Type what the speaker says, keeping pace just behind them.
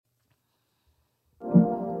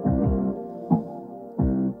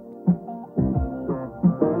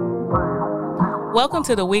Welcome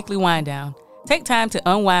to the Weekly Wind Down. Take time to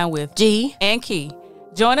unwind with G and Key.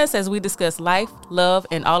 Join us as we discuss life, love,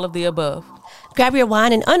 and all of the above. Grab your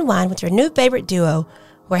wine and unwind with your new favorite duo,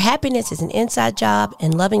 where happiness is an inside job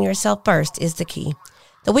and loving yourself first is the key.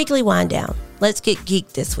 The Weekly Wind Down. Let's get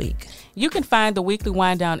geeked this week. You can find the Weekly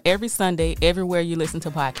Wind Down every Sunday everywhere you listen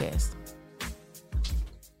to podcasts.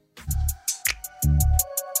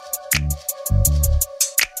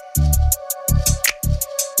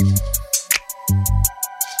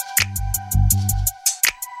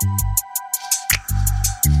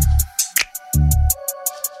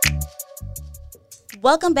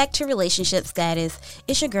 Welcome back to Relationship Status.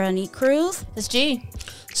 It's your girl, Neat Cruz. It's G.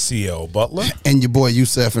 CL Butler. And your boy,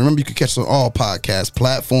 Youssef. And remember, you can catch us on all podcast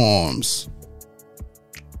platforms.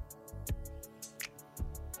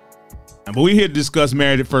 But we're here to discuss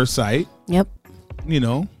Married at First Sight. Yep. You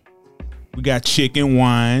know, we got chicken,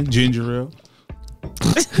 wine, ginger ale.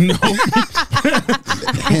 No.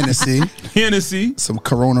 Hennessy. Some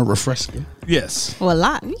Corona refresher. Yes. Well, a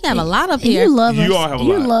lot. We have a lot up here. You all have a lot.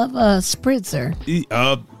 You love a spritzer. You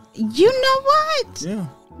know what? Yeah.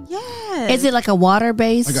 Yes. Is it like a water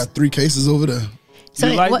base? I got 3 cases over there. So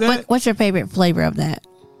You like that? what's your favorite flavor of that?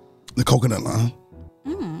 The coconut lime.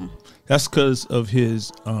 That's because of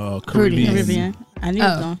his Caribbean. Caribbean. I knew it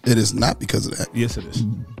was going. It is not because of that. Yes, it is.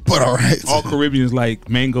 But all right. All Caribbeans like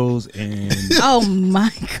mangoes and Oh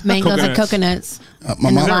my God. Mangoes and Coconuts. coconuts. My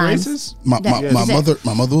and the mom, limes. racist?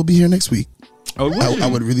 my mother will be here next week. Oh, really? I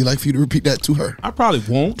would really like for you to repeat that to her. I probably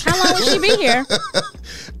won't. How long will she be here?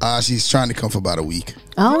 She's trying to come for about a week.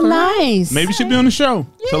 Oh, nice. Maybe she'll be on the show.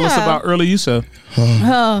 Tell us Yeah. about early Youssef.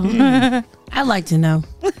 I'd like to know.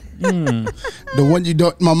 The one you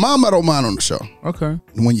don't, my mom, I don't mind on the show. Okay.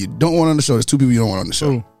 The one you don't want on the show, there's 2 people you don't want on the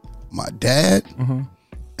show. Ooh. My dad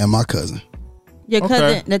and my cousin. Your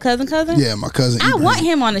cousin, the cousin? Yeah, my cousin. I Ibrahim. want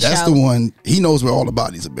him on the That's show. the one. He knows where all the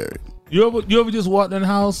bodies are buried. You ever just walked in the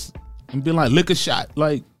house and been like, lick a shot?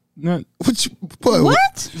 Like, what?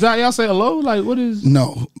 What? Is that how y'all say hello? Like, what is?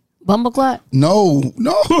 No. Bumbleclot? No.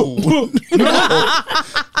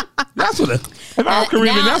 That's what. If I'm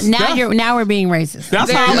Caribbean, Now we're being racist.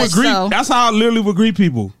 that's Very how I much would greet. so. That's how I literally would greet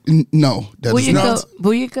people. No. That is not.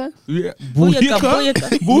 Booyaka? Yeah,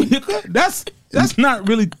 Booyaka. Booyaka. That's not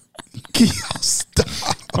really.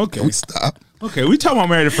 Stop. Okay. Can we stop? Okay, we talking about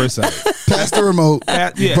Married at First Sight. Pass the remote.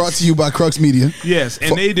 Yes. Brought to you by Crux Media. Yes,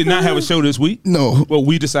 and they did not have a show this week. No. Well,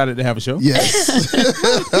 we decided to have a show. Yes.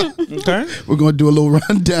 Okay. We're going to do a little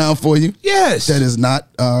rundown for you. Yes. That is not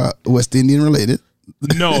West Indian related.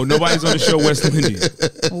 No, nobody's on the show West Indian.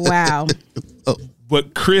 Wow.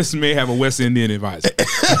 But Chris may have a West Indian advisor.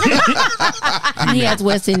 He has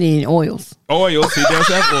West Indian oils. Oils. He does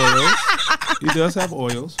have oils. He does have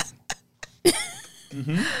oils.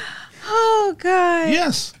 Oh God.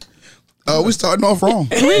 Yes. We're starting off wrong.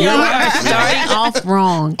 We are starting off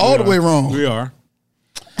wrong. All the way wrong. We are.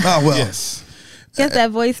 Oh, well. Yes. Guess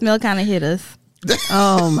that voicemail kind of hit us.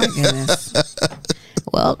 Oh my goodness.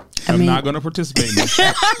 Well, I'm not going to participate in this.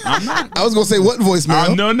 I'm not. I was going to say, what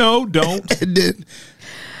voicemail? No, don't. It did.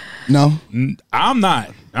 No. I'm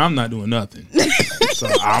not doing nothing. So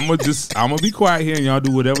I'm gonna be quiet here and y'all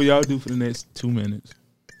do whatever y'all do for the next 2 minutes.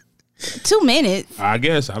 2 minutes. I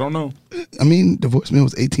guess. I don't know. I mean, the voicemail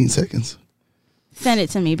was 18 seconds. Send it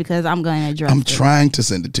to me because I'm going to address I'm it. trying to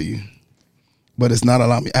send it to you, but it's not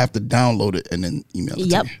allowing me. I have to download it and then email it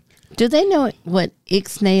Yep. to you. Do they know what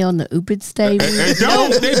Ixnay on the Upid stay? They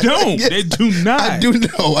don't. They don't. They do not. I do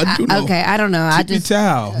know. Okay, I don't know. I just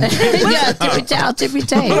towel. yeah, tippy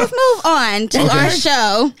tail. Let's move on to our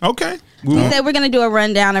show. Okay. We said we're going to do a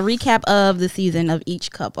rundown, a recap of the season of each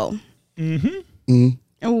couple. Mm-hmm.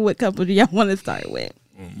 And what couple do y'all want to start with?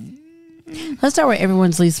 Let's start with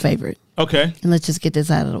everyone's least favorite, Okay. and let's just get this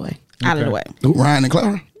out of the way. Out of the way. Ooh, Ryan and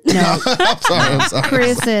Clara. No, I'm sorry.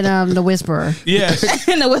 Chris and the Whisperer. Yes.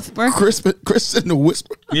 In the whisper. Chris and the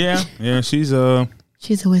Whisper. Yeah. Yeah. She's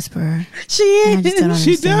She's a whisperer. She I just don't is.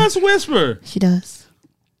 she understand. does whisper. She does.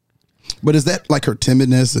 But is that like her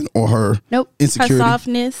timidness or her Nope. Her insecurity?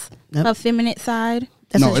 softness, Nope. her feminine side.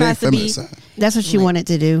 That's No, what it she ain't tries to be- feminine side. That's what she wanted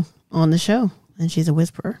to do on the show, and she's a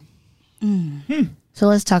whisperer. So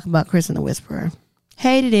let's talk about Chris and the Whisperer.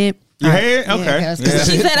 Hated it. You hate it? Okay. Yeah, Yeah.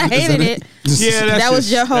 She said I hated it. Yeah, That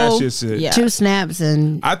was your whole. That's just it. Yeah. 2 snaps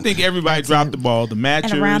and I think everybody dropped the ball. The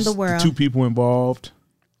matchers, around the world. 2 people involved,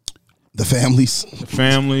 The families. the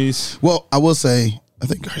families. Well, I will say, I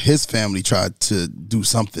think his family tried to do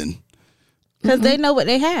something. Because they know what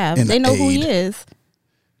they have. And They know who he aid. is.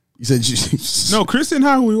 You said No, Chris didn't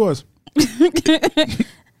know who he was.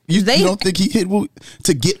 you don't think he hit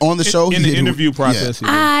to get on the show In he the hit interview process. he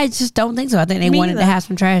did. I just don't think so. I think they Me wanted to either. have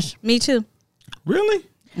some trash. Me too. Really?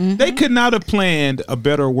 They could not have planned a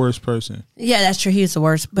better or worse person. Yeah, that's true. He's the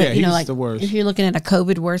worst. But Yeah, you know, he's like the worst. if you're looking at a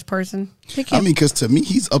COVID worst person, pick him. I mean, because to me,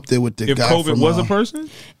 he's up there with the If guy COVID from, was a person?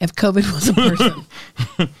 If COVID was a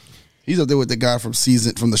person, He's up there with the guy from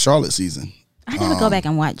the Charlotte season. I gotta go back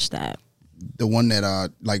and watch that. The one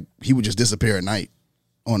that like he would just disappear at night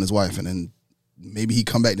on his wife, and then maybe he'd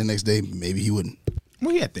come back the next day, maybe he wouldn't.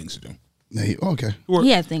 Well, he had things to do. Yeah, okay. He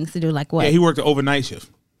had things to do, like what? Yeah, he worked the overnight shift.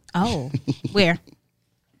 Oh, where?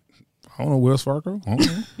 I don't know, Wells Fargo. I don't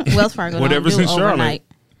know. Wells Fargo. Whatever's don't in do Charlotte. overnight.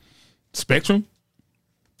 Spectrum,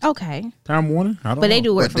 Okay, Time Warner. I don't know. but they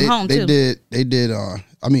do work from home too. They did.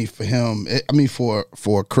 I mean, for him.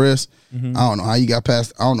 For Chris. Mm-hmm. I don't know how he got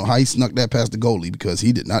past. I don't know how he snuck that past the goalie because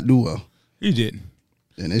he did not do well. He didn't.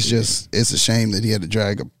 And it's a shame that he had to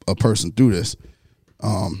drag a person through this.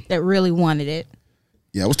 That really wanted it.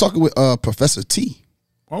 Yeah, I was talking with Professor T,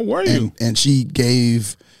 Oh, were you? and she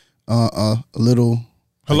gave a little.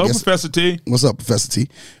 I Hello, guess- Professor T. What's up, Professor T?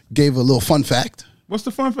 Gave a little fun fact. What's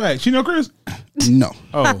the fun fact? She know Chris? No,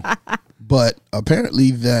 Oh, but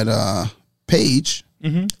apparently that Paige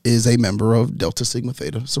Mm-hmm. is a member of Delta Sigma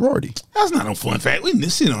Theta sorority. that's not a fun fact. We didn't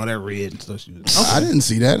see all that red and stuff. She was. I didn't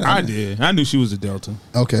see that. I did. I knew she was a Delta.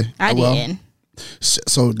 Okay, I well, didn't.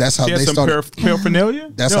 So that's how She had they some started.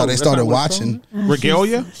 paraphernalia. That's how they started not what it's watching. called?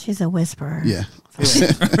 Regalia. she's a whisperer. Yeah,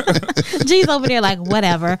 G's over there like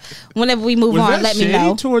whatever. Whenever we move Was on, that let me shady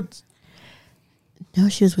know. towards? No,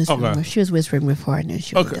 she was whispering. Okay. She was whispering before I knew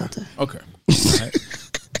she was a Okay. Delta. Okay. All right.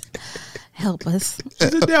 Help us.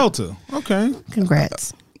 She's a Delta. Okay.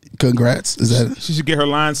 Congrats. congrats. Is that? She should get her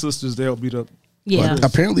line sisters to help beat up. Yeah. But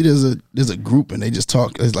apparently there's a group and they just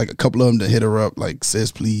talk. There's like a couple of them that hit her up, like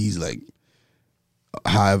says please, like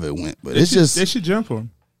however it went. But it's just They should jump her.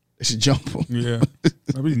 they should jump them. Yeah.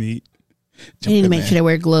 That'd be neat. You need to that make man. sure they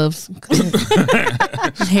wear gloves.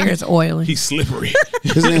 His hair is oily. He's slippery.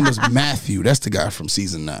 His name was Matthew. That's the guy from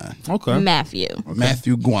season 9. Okay. Matthew.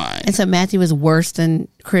 Matthew Gwine. And so Matthew was worse than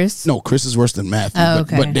Chris. No, Chris is worse than Matthew. Oh,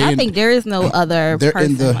 but, okay. but I think there is no other they're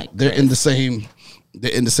person in the like they're in Chris. the same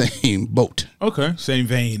they're in the same boat. Okay. Same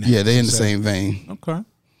vein. Yeah, they're in the same vein. Okay.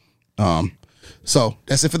 So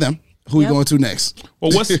that's it for them. Who we going to next?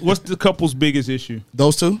 Well, what's the couple's biggest issue?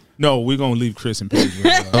 Those two? No, we're gonna leave Chris and Paige.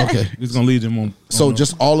 Okay. We're just gonna leave them on. So on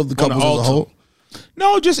just all of the on the couples as a altar. whole?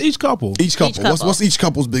 no, just each couple. Each couple. couple. What's each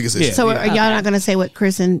couple's biggest issue? Yeah. So are y'all not going to say what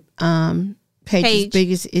Chris and Paige's Paige.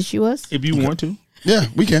 biggest issue was? If you want to. Yeah,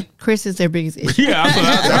 we can. Chris is their biggest issue. Yeah,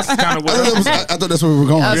 that's kind of I thought, what. I thought that's where we were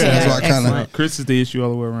going. Okay, That's why I kind of. excellent. Chris is the issue all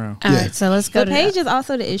the way around. All Yeah. right, so let's go But to Paige is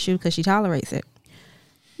also the issue because she tolerates it.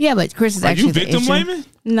 Yeah, but Chris is Are actually you the victim issue. blaming?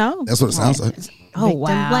 No. That's what it sounds like. Oh, Victim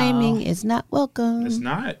wow. blaming is not welcome. It's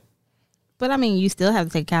not But I mean, you still have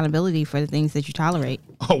to take accountability for the things that you tolerate.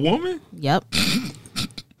 a woman. Yep.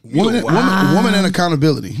 Woman and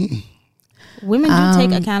accountability. Women do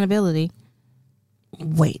take accountability.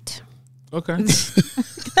 Wait. Okay.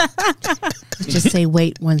 Just say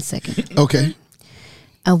wait 1 second. Okay.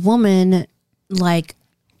 A woman, like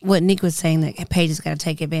what Nick was saying, that Paige has got to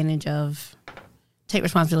take advantage of, take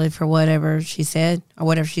responsibility for whatever she said or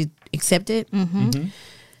whatever she accepted. To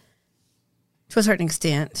a certain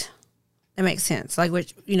extent, that makes sense. Like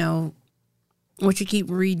what you keep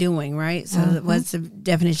redoing, right? So what's the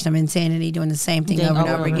definition of insanity? Doing the same thing over and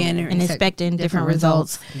over again and expect expecting different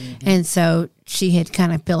results. And so she had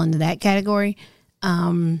kind of fell into that category.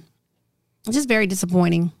 Just very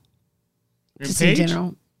disappointing. Just in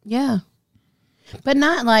general. Yeah. But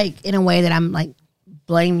not like in a way that I'm like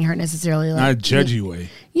blaming her necessarily. Like, Not a judgy way.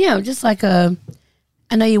 just like I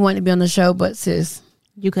know you want to be on the show, but sis,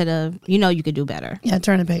 You could have, you could do better. yeah,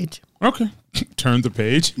 turn the page. Okay. Turn the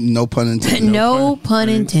page. No pun intended. No pun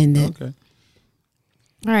intended. Okay.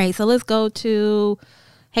 All right, so let's go to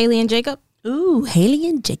Haley and Jacob. Ooh, Haley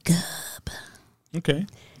and Jacob. Okay.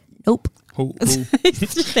 Nope. Who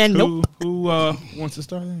Said nope. who wants to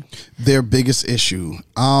start there? Their biggest issue.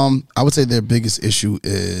 I would say their biggest issue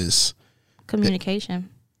is Communication.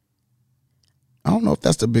 I don't know if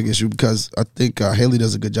that's the big issue because I think Haley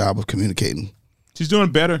does a good job of communicating. She's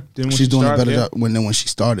doing better than when She's she doing started. a better job than when she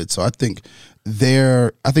started. So I think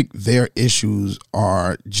their issues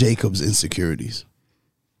are Jacob's insecurities.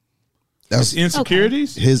 That's His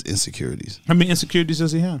insecurities? his insecurities. How many insecurities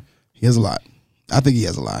does he have? He has a lot. I think he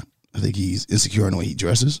has a lot. I think he's insecure in the way he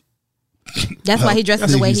dresses. That's why he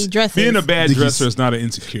dresses the way he dresses. Being a bad Think dresser he's- is not an I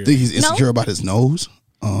insecurity. think he's insecure about his nose.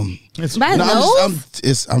 It's- By his No,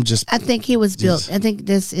 nose? I'm just I think he was built. Yes. I think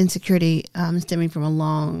this insecurity stemming from a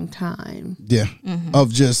long time. yeah,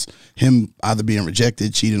 of just him either being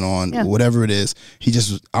rejected, cheated on, Yeah. whatever it is. He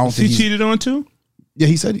just I don't He think he's, cheated on too? yeah.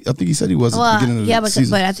 I think he said he was at the beginning of the yeah,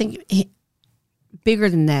 season. but I think bigger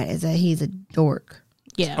than that is that he's a dork.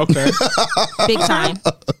 Yeah. Okay. Big time.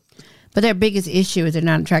 But their biggest issue is they're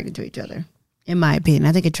not attracted to each other. In my opinion,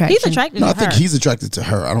 I think attraction. He's attracted No, to I think her, he's attracted to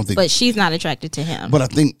her. I don't think. but she's not attracted to him. But I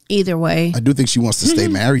think Either way, I do think she wants to stay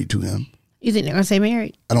married to him. you think they're gonna stay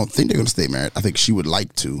married? I don't think they're going to stay married. I think she would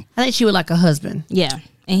like to. I think she would like a husband. Yeah,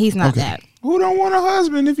 and he's not Okay. that. Who don't want a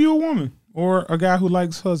husband if you're a woman or a guy who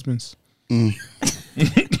likes husbands? Who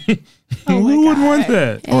would want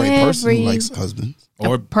that? Or a person Every- who likes husbands.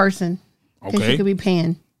 Or Person, because Okay. she could be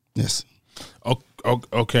pan. Yes.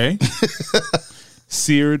 okay.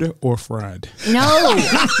 Seared or fried? No,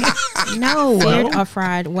 no. Seared or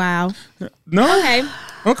fried? Wow. No. Okay.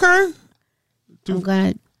 Okay. I'm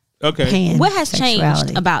gonna Okay. pan. What has sexuality.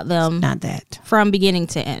 changed about them Not that. from beginning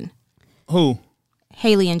to end? Who?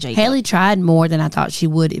 Haley and Jacob. Haley tried more than I thought she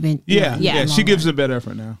would. Even Yeah. Yeah. Yeah. She gives a better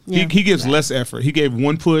effort now. Yeah. He gives less effort. He gave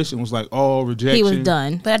one push and was like, oh, rejection. He was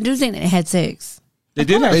done. but I do think that they had sex. They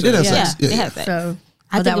did have They did have sex. Yeah, sex. Yeah, they yeah. had sex. So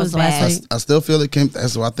I think that it was was last bad. week. I still feel it came.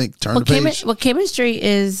 That's why I think turn the page. Chemistry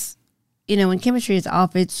is, when chemistry is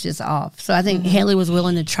off, it's just off. So I think Haley was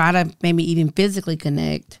willing to try to maybe even physically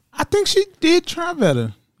connect. I think she did try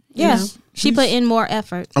better. Yeah. know, She put in more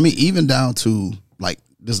effort. I mean, even down to like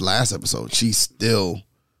this last episode, she's still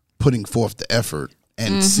putting forth the effort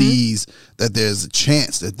and sees that there's a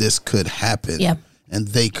chance that this could happen. Yeah. And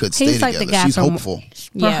they could stay He's like together. the guy She's from hopeful. For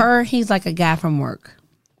Yeah. her, he's like a guy from work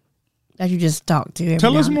that you just talk to. Every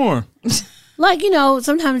Tell now us and- more. Like,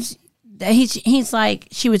 sometimes he's like,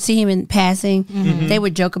 she would see him in passing. They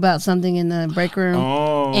would joke about something in the break room.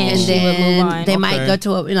 Oh. And And she would move then on. they might Okay. go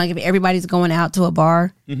to if everybody's going out to a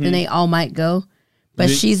bar, then they all might go. But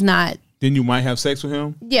Did- she's not. Then you might have sex with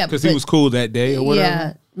him? Yeah, Because he but- was cool that day or whatever?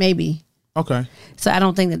 Yeah, maybe. Okay. So I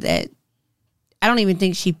don't think that I don't even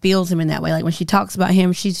think she feels him in that way. Like when she talks about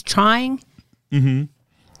him, she's trying.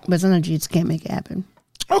 But sometimes you just can't make it happen.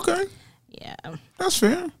 Okay. Yeah. That's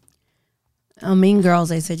fair. On Mean Girls,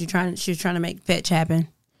 they said she was trying to make fetch happen.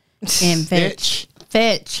 And fetch.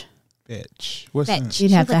 Fetch. What's Fetch. that?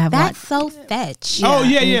 You'd have She's to have That's so fetch. Oh,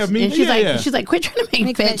 yeah, And yeah. and Me, she's yeah, like, yeah. she's like, quit trying to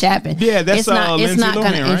make fetch fetch. happen. Yeah, that's, it's not Lindsay gonna.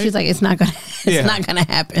 Lohan, And right? she's like, it's not gonna. Yeah. It's not gonna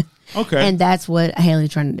happen. Okay. And that's what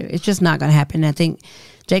Haley's trying to do. It's just not gonna happen. I think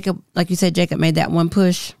Jacob, like you said, Jacob made that one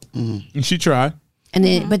push, And she tried. and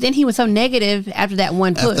then but then he was so negative after that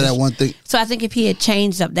one push. After that one thing. So I think if he had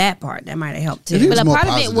changed up that part, that might have helped If he too. was But a more part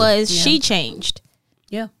of positive. it was she changed.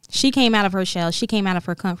 Yeah. She came out of her shell. She came out of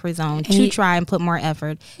her comfort zone to he- try and put more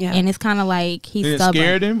effort. Yeah. And it's kind of like he's Did it stubborn.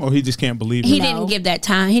 scared him or he just can't believe He it? didn't give that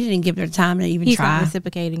time. He didn't give her time to even He's try. not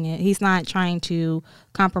reciprocating it. He's not trying to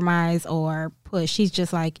compromise or push. He's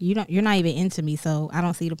just like, you're not even into me, so I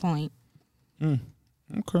don't see the point. Okay.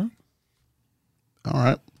 All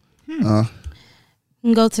right. We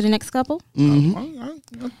can go to the next couple.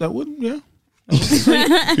 That wouldn't, yeah.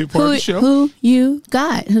 That would be part of the show. Who you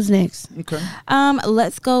got? Who's next? Okay.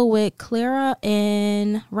 Let's go with Clara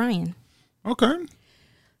and Ryan. Okay.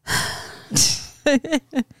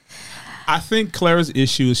 I think Clara's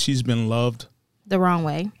issue is she's been loved The wrong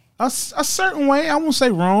way. a certain way. I won't say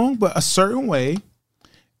wrong, but a certain way.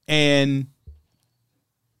 And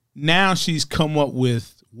now she's come up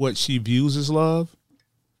with what she views as love.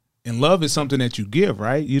 And love is something that you give,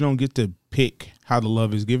 right? You don't get to pick how the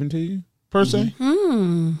love is given to you, per se.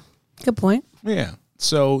 Good point. Yeah.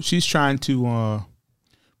 So she's trying to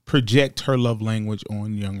project her love language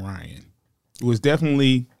on young Ryan. It was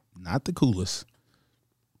definitely not the coolest,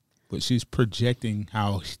 but she's projecting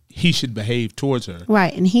how he should behave towards her.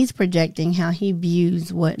 Right, and he's projecting how he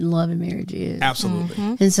views what love and marriage is. Absolutely.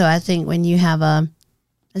 And so I think when you have I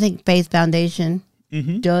think faith foundation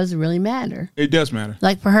does really matter. It does matter.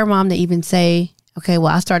 Like for her mom to even say, okay,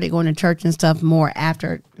 well, I started going to church and stuff more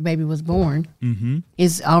after the baby was born,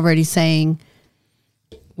 is already saying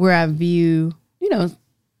where I view,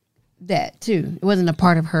 that too. It wasn't a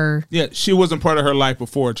part of her. Yeah, she wasn't part of her life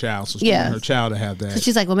before a child, so she Yeah. wanted her child to have that. So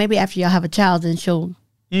she's like, well, maybe after y'all have a child, then she'll,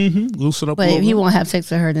 Loosen up a but little if he bit. won't have sex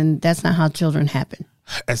with her, then that's not how children happen.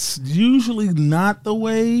 That's usually not the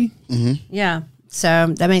way. Yeah.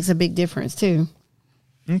 So that makes a big difference too.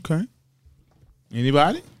 Okay.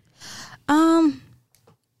 Anybody?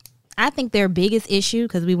 I think their biggest issue,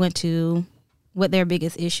 because we went to what their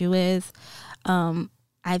biggest issue is.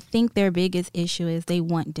 I think their biggest issue is they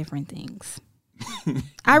want different things.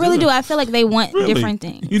 I really do. I feel like they want Really? different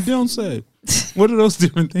things. You don't say. What are those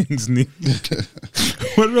different things, Nick?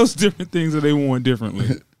 What are those different things that they want differently?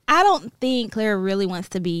 I don't think Clara really wants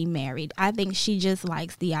to be married. I think she just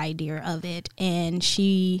likes the idea of it, and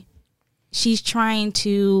she's trying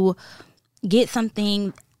to get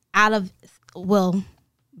something out of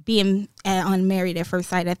being on Married at First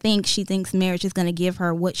Sight. I think she thinks marriage is going to give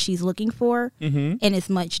her what she's looking for, and it's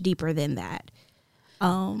much deeper than that.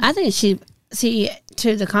 I think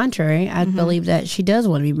to the contrary, I believe that she does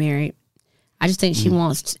want to be married. I just think she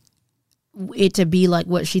wants it to be like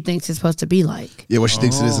what she thinks it's supposed to be like. Yeah, what she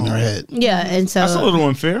thinks it is in her head. Yeah, and so That's a little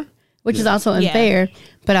unfair. which is also unfair.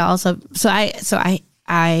 But I also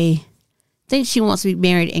I think she wants to be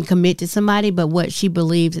married and commit to somebody, but what she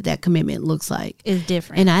believes that commitment looks like Is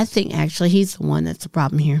different. And I think actually he's the one that's the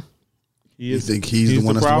problem here. You think he's the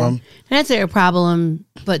one that's the problem? And that's a problem,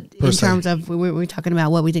 but Per in se. terms of we're talking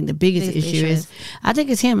about what we think the biggest issue is. I think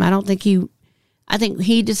it's him. I think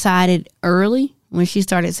he decided early when she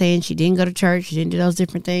started saying she didn't go to church, she didn't do those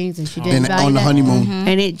different things, and she didn't And value on the that. honeymoon.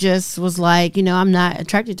 And it just was like, I'm not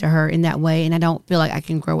attracted to her in that way, and I don't feel like I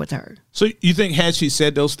can grow with her. So you think had she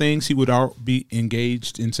said those things, he would be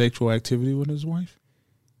engaged in sexual activity with his wife?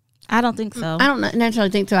 I don't think so. I don't naturally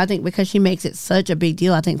think so. I think because she makes it such a big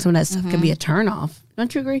deal, I think some of that stuff can be a turnoff.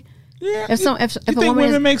 Don't you agree? Yeah. If you a think woman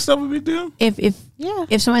women make stuff a big deal?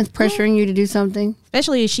 if someone's pressuring you to do something,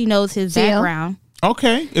 Especially if she knows his See, background.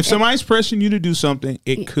 Okay. If somebody's pressuring you to do something,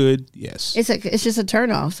 it could, yes. it's just a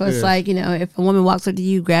turnoff. So it's Yeah. like, if a woman walks up to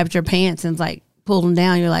you, grabs your pants, and like pulls them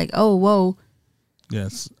down, you're like, oh, whoa.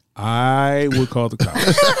 Yes. I would call the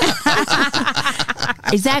cops.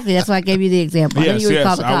 Exactly. That's why I gave you the example. I knew Yes, you would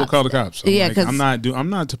call the I would cops. call the cops. Yeah, Like, 'cause- I'm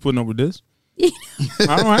not to putting up with this.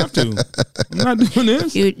 I don't have to. I'm not doing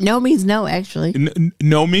this. No means no, actually.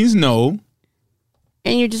 No means no.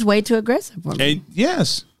 And you're just way too aggressive for me. And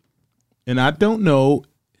yes. And I don't know.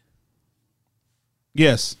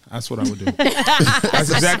 Yes, that's what I would do. That's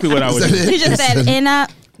exactly what I would do. He just said,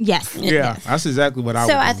 yes. Yeah, that's exactly what I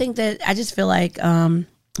would So do. I think that I just feel like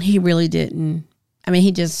he really didn't. I mean,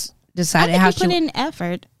 he just I decided think how he put in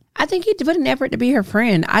effort. I think he put an effort to be her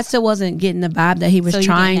friend. I still wasn't getting the vibe that he was So you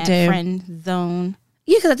trying get in that to. friend zone.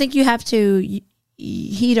 Yeah, because I think you have to.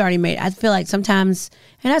 He'd already made. I feel like sometimes,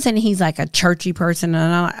 and I'm not saying he's like a churchy person,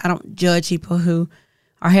 and I don't judge people who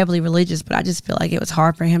are heavily religious, but I just feel like it was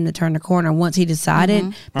hard for him to turn the corner once he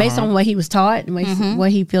decided, based on what he was taught and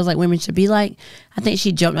what he feels like women should be like. I think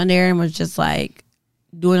she jumped on there and was just like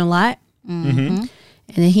doing a lot, and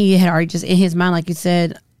then he had already just in his mind, like you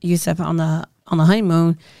said on the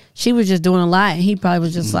honeymoon. She was just doing a lot, and he probably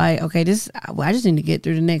was just like, "Okay, I just need to get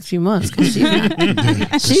through the next few months because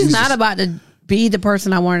she's not about to be the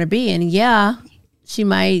person I want her to be." And yeah, she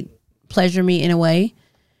might pleasure me in a way,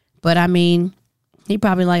 but I mean, he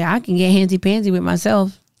probably like I can get handsy pansy with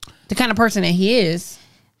myself. The kind of person that he is.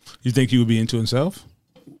 You think he would be into himself?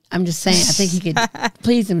 I'm just saying, I think he could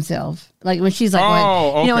please himself. Like when she's like,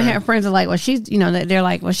 Oh, when okay. her friends are like, well, she's, they're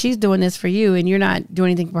like, well, she's doing this for you, and you're not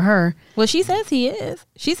doing anything for her. Well, she says he is.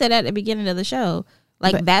 She said at the beginning of the show,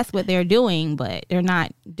 like that's what they're doing, but they're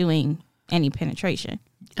not doing any penetration.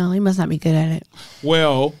 Oh, he must not be good at it.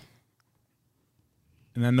 Well,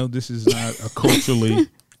 and I know this is not a culturally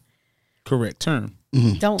correct term,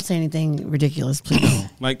 Don't say anything ridiculous, please.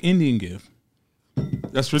 like Indian gift.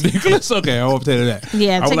 That's ridiculous. Okay, I won't tell you that.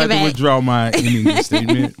 Yeah, I would take like it to back. withdraw my Indian gift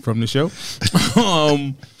statement from the show.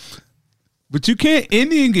 But you can't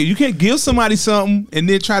Indian gift. You can't give somebody something and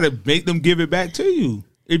then try to make them give it back to you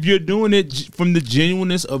if you're doing it from the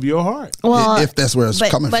genuineness of your heart. Well, If that's where it's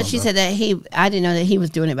coming but from. she though. said that I didn't know that he was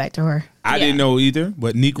doing it back to her. I didn't know either,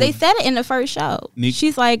 but Nick They said it in the first show. Neat.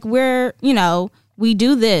 She's like, we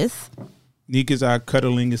do this. Nick is our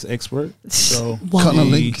cutterlingus expert. So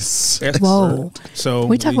Cunnilingus. expert. Whoa. So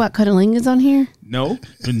We talk about cunnilingus on here. no,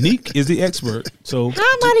 but Nick is the expert. So I'm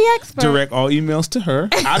not the expert. direct all emails to her.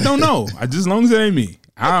 I don't know. Just as long as it ain't me,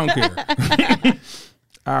 I don't care.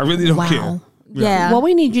 I really don't care. Wow. Yeah. Well,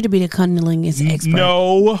 we need you to be the cunnilingus expert.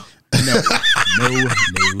 No.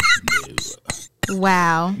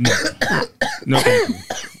 Wow. No. Thank you.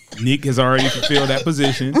 Nick has already fulfilled that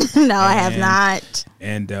position, No, I have not.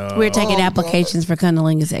 and We're taking applications for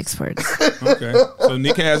cunnilingus experts. okay. So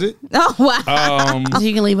Nick has it. Oh, wow. So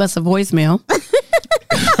you can leave us a voicemail.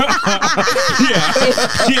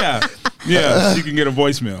 Yeah. You can get a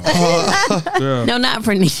voicemail. Yeah. No, not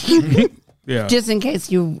for Nick. Yeah. Just in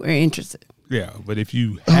case you were interested. Yeah. But if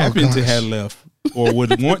you happen to gosh. have left or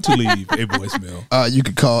would want to leave a voicemail, You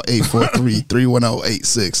could call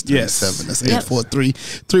 843-310-8637. Yes. That's Yep.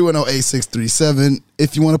 843-310-8637.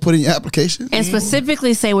 If you want to put in your application. And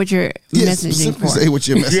specifically say what you're Yes, messaging specifically for. say what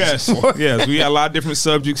your message yes, is for. yes, we got a lot of different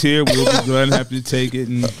subjects here. We'll be glad and happy to take it,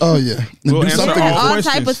 and Oh, yeah. We'll Do answer something. all All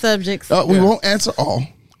questions. type of subjects. We Yeah. won't answer all.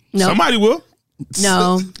 No. somebody will.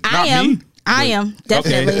 No. I Not am. me. I am.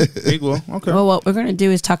 Definitely. Okay, Nick will. Okay. Well, what we're going to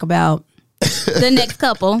do is talk about. The next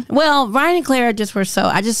couple. Well, Ryan and Clara just were so.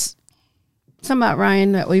 Something about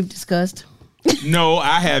Ryan that we've discussed. No,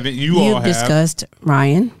 I haven't. You all You've have. discussed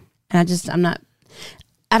Ryan. And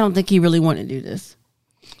I don't think he really wanted to do this.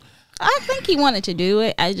 I think he wanted to do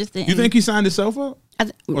it. I just didn't. You think he signed himself up?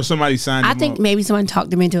 Or somebody signed him I think up? maybe someone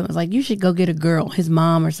talked him into it. Was like, you should go get a girl. His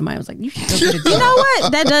mom or somebody was like, you should go get a girl. You know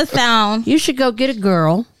what? That does sound. You should go get a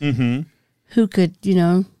girl who could,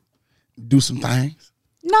 Do some things.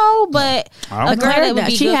 No, but a girl that would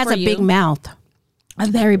be she good has for a you. big mouth. A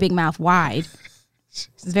very big mouth, wide.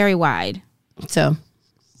 It's very wide. So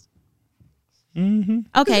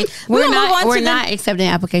Okay, we're gonna move on not to not accepting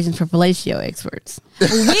applications for fellatio experts.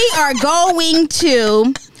 We are going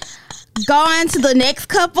to go on to the next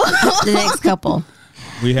couple. The next couple.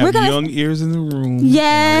 We have We're gonna- young ears in the room.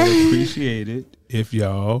 Yeah. I would appreciate it if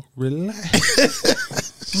y'all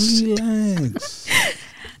relax. Relax.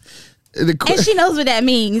 And she knows what that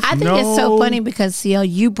means. I think it's so No. funny because CL,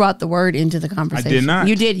 you brought the word into the conversation. not.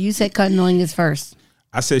 You did. You said cunnilingus first,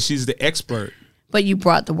 I said she's the expert. but you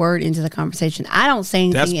brought the word into the conversation. I don't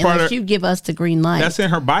say That's anything part unless of- you give us the green light. That's in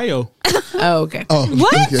her bio. Oh, okay. Oh,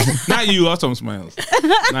 What? okay. Not you. I was talking somebody else.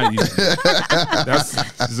 Not you.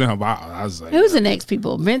 That's in her bio. I was like, Who's the next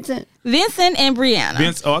people? Vincent. Vincent and Brianna.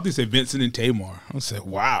 Vince. Oh, I think you said Vincent and Tamar. I said,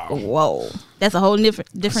 wow. Whoa, that's a whole different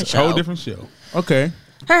It's show. a whole different show. Okay.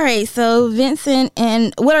 All right, so Vincent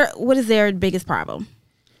and what is their biggest problem?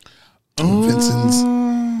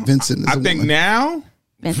 Vincent is I a think woman. now,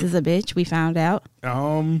 Vince is a bitch. We found out.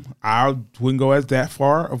 I wouldn't go as that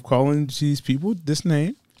far of calling these people this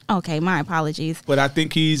name, Okay, my apologies. but I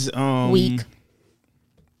think he's Weak,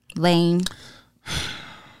 lame.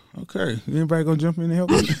 Okay. Anybody gonna jump in and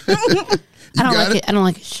help me? I don't got like it? it. I don't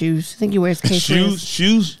like his shoes. I think he wears K-Swiss.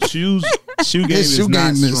 Shoe game His is shoe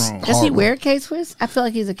not game is strong. Does he horrible. wear K-Swiss? I feel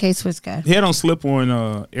like he's a K-Swiss guy. He had on slip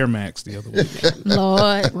on Air Max the other week.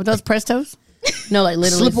 Lord, were those Prestos? No, like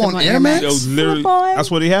literally Slip-on slip-on Air Max? Those literally, Slip-on?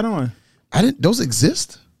 that's what he had on. I didn't. Those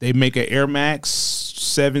exist. They make an Air Max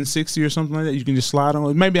 760 or something like that. You can just slide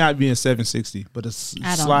on. Maybe I'd be a 760, but it's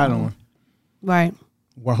I don't slide know. on. Right.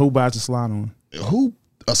 Well, who buys a slide on? Who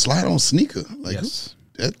a slide on sneaker? Like Yes.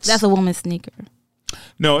 That's a woman's sneaker.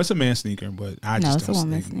 No, it's a man sneaker, but I No, just it's a don't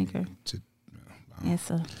woman's think- sneaker. to-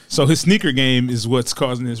 It's a So his sneaker game is what's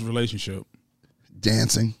causing this relationship.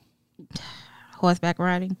 dancing. horseback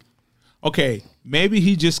riding. Okay, maybe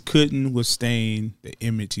he just couldn't withstand the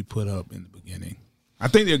image he put up in the beginning. I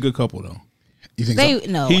think they're a good couple though. You think They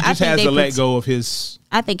so? no. He I just think has they to let go of his.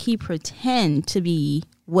 I think he pretend to be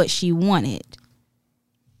what she wanted,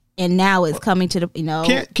 and now it's coming to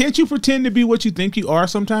the Can't you pretend to be what you think you are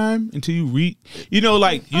sometime until you like you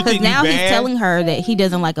because think now you he's bad? telling her that he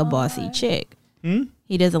doesn't like a bossy chick.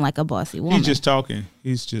 He doesn't like a bossy woman. He's just talking.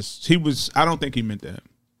 I don't think he meant that.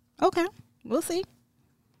 Okay, we'll see.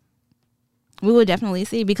 We will definitely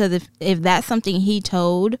see because if that's something he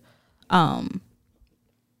told,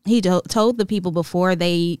 told the people before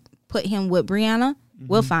they put him with Brianna,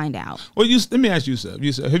 we'll find out. Well, let me ask you something.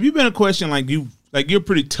 Have you been a question you're a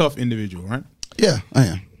pretty tough individual, right? Yeah, I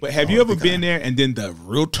am. But have you ever think I been there and then the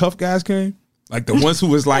real tough guys came? Like the ones who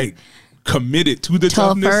was like committed to the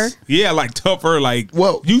Tougher? toughness? Yeah, like tougher. Like,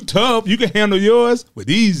 Well- you tough, you can handle yours. But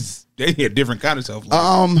these, they had different kind of tough.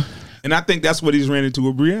 And I think that's what he's ran into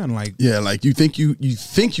with Brianna. Like, Yeah, like you think you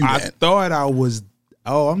I that. thought I was.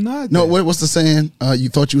 Oh, I'm not. No, that. what's the saying? You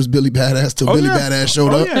thought you was Billy Badass till Billy yeah. Badass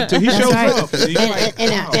showed up. Yeah, till he That's shows right. up. And he's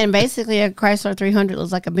like, And basically, a Chrysler 300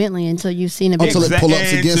 looks like a Bentley until you've seen a Until Bentley. it pull ups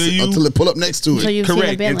Exactly. against it, Until until it pull up next to Until it. you've seen a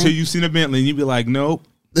correct. Bentley. Until you've seen a Bentley and you be like, nope,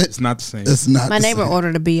 it's not the same. It's not My the neighbor same.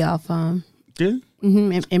 ordered a B off, Yeah.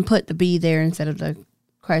 and put the B there instead of the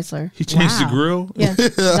Chrysler. He changed the Wow. grill. Yeah,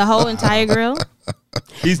 The whole entire grill.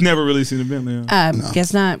 He's never really seen a Bentley. Huh?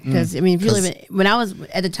 guess not because I mean, if you live in, when I was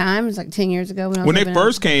at the time, it was like 10 years ago when I was When they living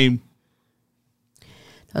first came,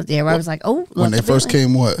 yeah, where I was like, oh, When look, they a first Bentley.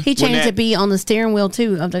 came, what? He changed that- the B on the steering wheel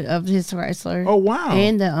too of his Chrysler. Oh, wow.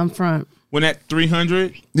 And the front. when that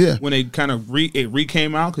 300, Yeah. when they kind of it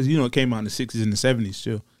came out, because it came out in the 60s and the 70s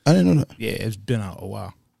too. I didn't know that. Yeah, it's been out a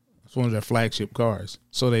while. It's one of their flagship cars.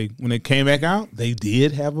 So when they came back out, they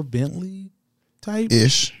did have a Bentley type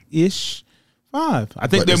Ish. 5. I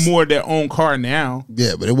think But they're it's- more their own car now.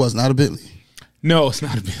 Yeah, but it was not a Bentley. No, it's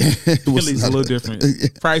not a Bentley. was Bentley's a not little a-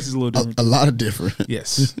 different. Price is a little different. A lot of different.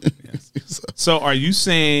 Yes. Yes. So are you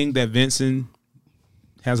saying that Vincent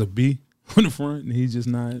has a B on the front and he's just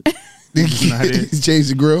not not it. He changed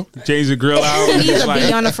the grill. change the grill out? and He's just a like,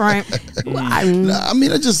 B on the front. Nah, I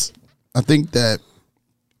mean, I think that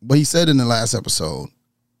what he said in the last episode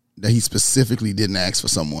that he specifically didn't ask for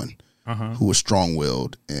someone who was strong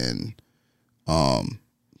willed and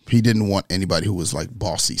he didn't want anybody who was like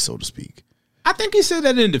bossy, so to speak. I think he said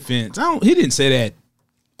that in defense. He didn't say that.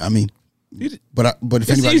 I mean, but if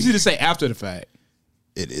It's anybody, easy to say after the fact.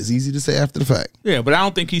 it is easy to say after the fact. Yeah, but I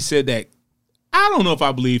don't think he said that. I don't know if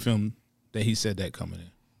I believe him that he said that coming in.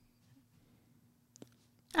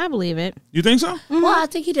 I believe it. You think so? Well, I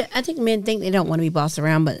think he did. I think men think they don't want to be bossed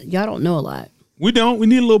around, but y'all don't know a lot. We don't. We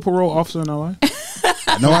need a little parole officer in our life.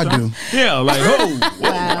 No, I do. Yeah, like, whoa,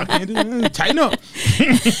 I can't do that. Tighten up.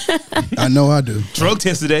 I know I do. Drug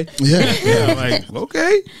test today. Yeah. Yeah, like,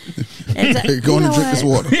 okay. Go on and drink this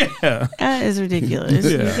water. Yeah. That is ridiculous.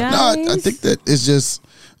 Yeah. You No, guys. I think that it's just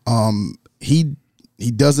he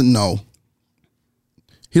doesn't know.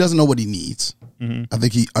 He doesn't know what he needs. I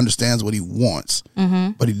think he understands what he wants,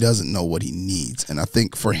 but he doesn't know what he needs. And I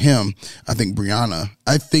think for him, I think Brianna,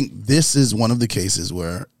 I think this is one of the cases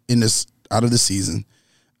where out of the season,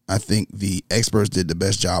 I think the experts did the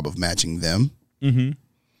best job of matching them.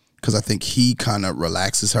 Because I think he kind of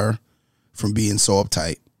relaxes her from being so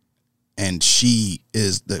uptight. And she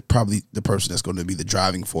is probably the person that's going to be the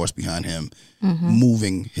driving force behind him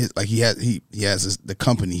moving his, like he has the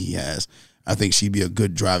company he has. I think she'd be a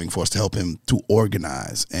good driving force to help him to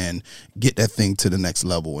organize and get that thing to the next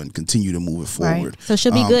level and continue to move it forward. So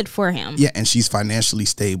she'll be good for him. Yeah, and she's financially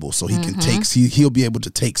stable, so he can he'll be able to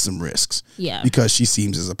take some risks. Yeah. Because she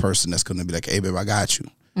seems as a person that's going to be like, hey, babe, I got you.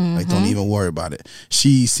 Like, don't even worry about it.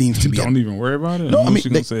 She seems to be. Don't even worry about it? No, I mean, she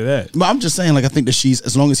gonna say that. But I'm just saying, like, I think that she's,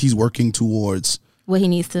 as long as he's working towards What he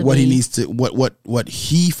needs to what be. he needs to, what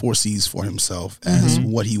he foresees for himself as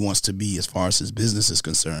what he wants to be as far as his business is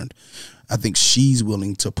concerned, I think she's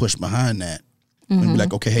willing to push behind that and be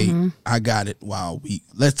like, okay, hey, I got it. Wow,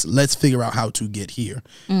 let's figure out how to get here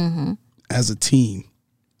as a team.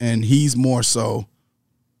 And he's more so,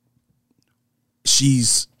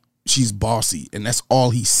 she's bossy, and that's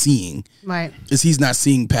all he's seeing. Right. Is he's not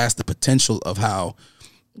seeing past the potential of how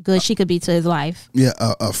good she could be to his life. Yeah,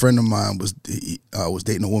 a friend of mine was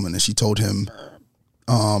dating a woman, and she told him,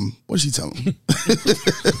 what did she tell him?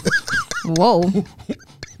 Whoa.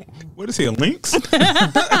 What is he, a lynx? Jesus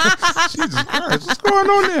Christ, what's going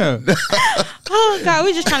on there? Oh, God,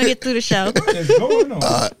 we're just trying to get through the show. What's going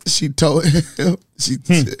on? She told him, she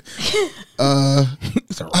said, I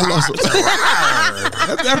lost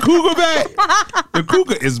that cougar back. The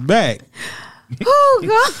cougar is back.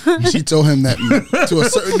 Oh, God. She told him that to a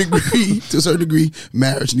certain degree,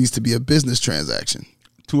 marriage needs to be a business transaction.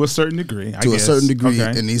 To a certain degree, To a certain degree,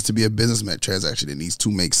 okay. it needs to be a business transaction. It needs to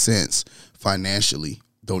make sense financially.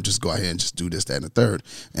 Don't just go ahead and just do this, that, and the third.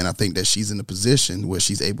 And I think that she's in a position where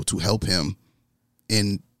she's able to help him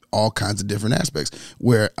in all kinds of different aspects.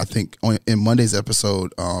 Where I think in Monday's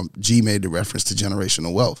episode, G made the reference to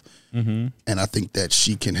generational wealth. And I think that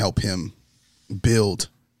she can help him build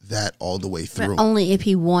that all the way through. But only if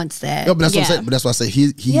he wants that. No, but that's what I'm Yeah. saying. But that's why I say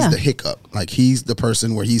he's the hiccup. Like, he's the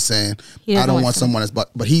person where he's saying, He I doesn't don't want want someone that's,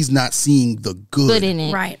 but he's not seeing the Good in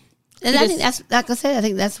it. Right. And I think that's, like I said, I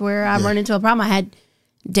think that's where I run into a problem. I had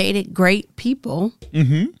dated great people.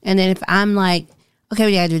 And then if I'm like, okay,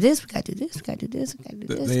 we got to do this, we got to do this, we got to do this, we got to do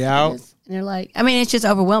this. They we gotta out? do this. And they're like, I mean, it's just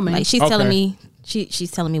overwhelming. Like, she's Okay. telling me,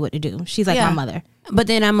 she's telling me what to do. She's like Yeah. my mother. But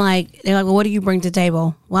then I'm like, they're like, well, what do you bring to the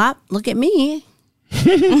table? Well, look at me.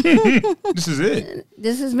 This is it.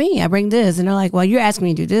 This is me. I bring this. And they're like, well, you're asking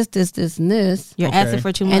me to do this, this, this, and this. You're Okay. asking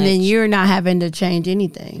for too much. And then you're not having to change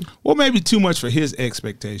anything. Well, maybe too much for his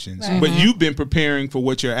expectations. But you've been preparing for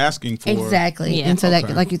what you're asking for. Exactly. Yeah. And so Okay.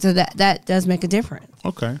 that, like you said, that does make a difference.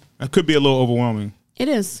 Okay. That could be a little overwhelming. It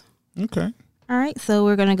is. Okay. All right, so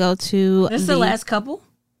we're gonna go to This is the last couple.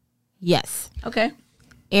 Yes, Okay.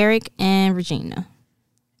 Eric and Regina.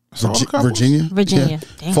 So all the couples? Virginia. Virginia. Yeah.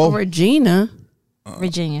 Damn. Four- Regina.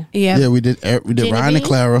 Virginia. Yeah. Yeah, we did Ryan and Genevieve?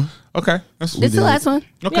 Clara, Okay. That's This is the last one.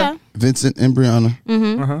 okay. Yeah. Vincent and Brianna,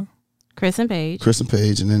 Uh-huh. Chris and Paige. Chris and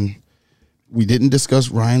Paige, and then we didn't discuss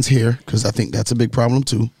Ryan's hair because I think that's a big problem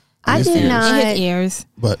too. I His did ears. not. And his ears.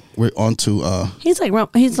 But we're on to He's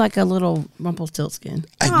like a little Rumpelstiltskin.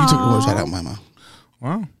 you took the words right out of my mouth.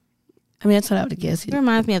 Wow. I mean, that's what I would guess. He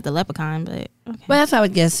reminds me of the leprechaun, but okay. But that's what I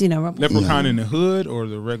would guess. Rumpelstiltskin. Leprechaun in the hood or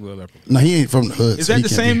the regular leprechaun? No, he ain't from the hood. Is so that he the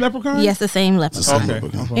can't same be- leprechaun? Yes, the same leprechaun. Same Okay.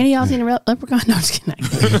 leprechaun. Any of y'all seen a leprechaun? No, I'm just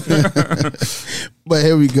kidding. But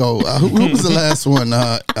here we go. Who was the last one?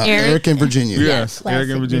 Eric and Virginia. Yes. Eric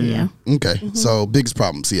and Classic Virginia. Okay. So biggest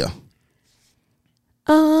problems. Yeah.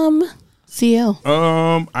 CL.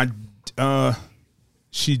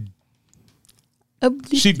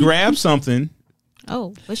 She grabbed something.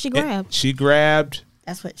 Oh, what she grabbed? She grabbed.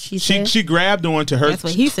 That's what she said. She grabbed onto her. That's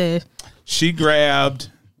what he said. She grabbed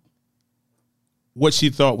what she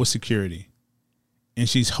thought was security, and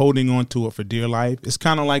she's holding on to it for dear life. It's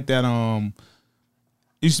kind of like that.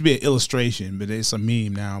 used to be an illustration, but it's a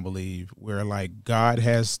meme now, I believe, where like God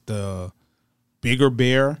has the bigger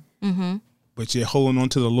bear, but you're holding on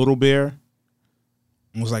to the little bear.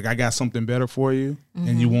 And was like, I got something better for you,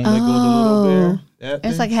 and you won't let go of the little bear. That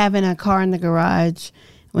It's thing? like having a car in the garage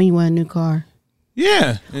when you want a new car.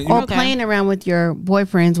 yeah. And you- Or playing around with your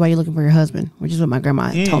boyfriends while you're looking for your husband, which is what my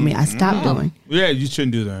grandma told me I stopped doing. yeah, you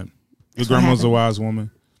shouldn't do that. Your what grandma's a happened. wise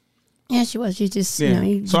woman. Yeah, she was. She just, Yeah. you know,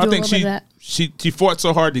 you So do I a think little bit of that. she fought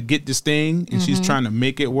so hard to get this thing, and she's trying to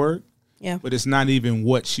make it work, Yeah. but it's not even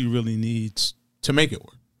what she really needs to make it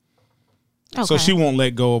work. Okay. So she won't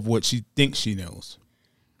let go of what she thinks she knows.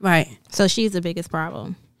 Right. So she's the biggest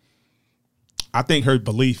problem. I think her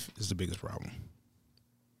belief is the biggest problem.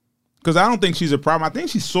 Because I don't think she's a problem. I think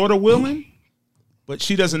she's sort of willing, but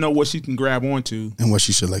she doesn't know what she can grab onto. And what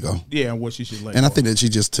she should let go. Yeah, and what she should let And go. I think that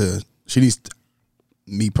she needs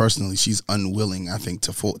me personally, she's unwilling, I think,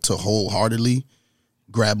 to wholeheartedly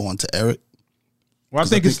grab onto Eric. Well, I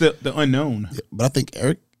think it's the unknown. But I think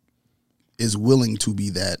Eric is willing to be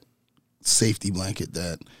that safety blanket,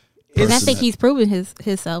 that And I person think that- he's proven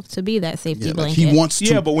himself to be that safety like blanket. he wants to.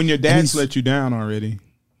 Yeah, but when your and dad's he's- let you down already,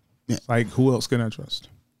 Yeah. like who else can I trust?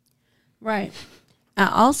 Right. I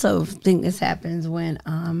also think this happens when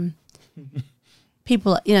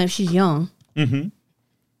people, you know, she's young. Mm-hmm.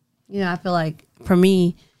 You know, I feel like for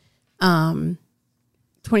me,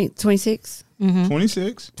 26,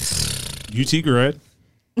 26, UT grad.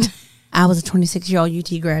 I was a 26-year-old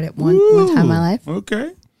UT grad at one time in my life.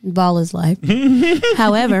 Okay. Ball is life.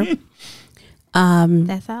 However,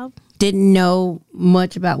 That's how. didn't know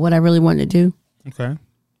much about what I really wanted to do. Okay.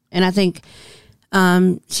 And I think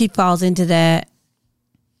she falls into that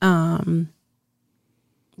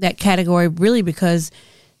that category really because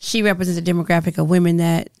she represents a demographic of women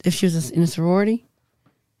that if she was in a sorority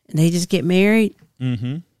and they just get married,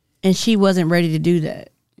 and she wasn't ready to do that.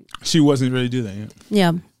 She wasn't ready to do that yet.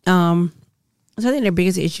 Yeah. So I think the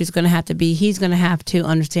biggest issue is going to have to be he's going to have to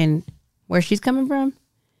understand where she's coming from.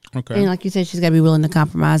 Okay. And like you said, she's got to be willing to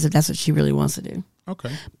compromise if that's what she really wants to do.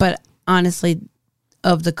 Okay. But honestly,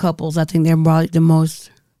 of the couples, I think they're probably the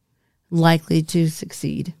most likely to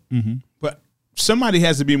succeed. But somebody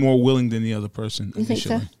has to be more willing than the other person You think so?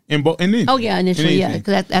 initially. In Oh yeah, initially, yeah, anything.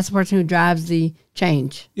 because that's the person who drives the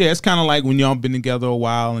change. Yeah, it's kind of like when y'all been together a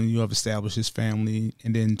while and you have established this family,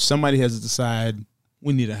 and then somebody has to decide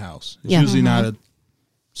we need a house. It's Yeah. usually not a.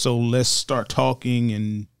 So let's start talking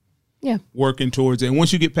and Yeah, working towards it. And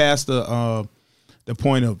once you get past the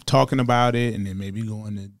point of talking about it, and then maybe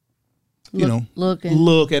going to,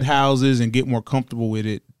 look at houses and get more comfortable with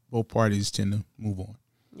it, both parties tend to move on.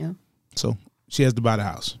 yeah. So she has to buy the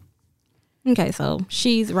house. Okay, so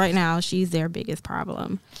she's their biggest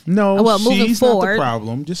problem. No, Well, moving she's not forward- the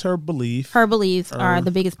problem. Just her belief. Her beliefs are the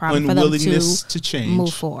biggest problem for them unwillingness to change.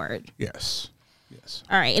 move forward. Yes. Yes.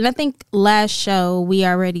 All right, and I think last show we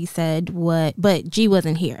already said but G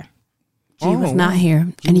wasn't here. She was not here,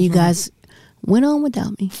 and you guys went on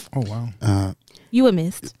without me. Oh wow. You were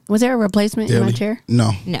missed. Was there a replacement in my Daily? chair?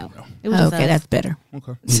 No. No, it was Oh, just okay, us. that's better.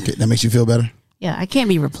 Okay. Okay, that makes you feel better. Yeah, I can't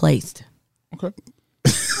be replaced. Okay.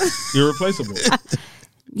 You're replaceable.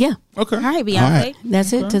 Yeah, Okay. All right, Beyonce. All right.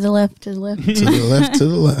 that's it. To the left. To the left. To the left, to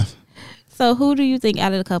the left. So, who do you think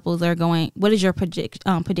out of the couples are going? What is your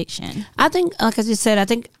prediction? I think, like I just said, I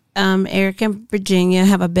think Eric and Virginia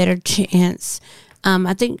have a better chance.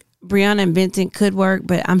 I think Brianna and Vincent could work,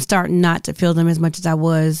 but I'm starting not to feel them as much as I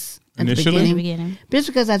was at the Initially? In the beginning. beginning, Just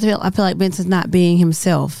because I feel like Vincent's not being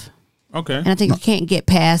himself, Okay. and I think you can't get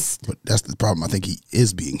past. But that's the problem. I think he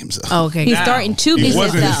is being himself. Oh, okay, he's Now, starting to he be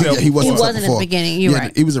wasn't himself. himself. Yeah, he wasn't, He wasn't at the before. beginning. You're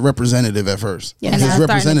right. He was a representative at first. Yeah, His now it's starting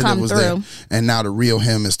to representative come was there, through. and now the real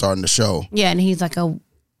him is starting to show. Yeah, and he's like a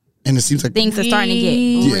And it seems like Things are starting to get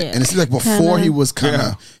yeah, real. and it seems like before he was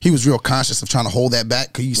he was real conscious of trying to hold that back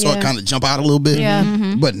because you saw it Yeah. kind of jump out a little bit.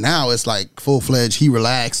 Yeah. But now it's like full fledged. He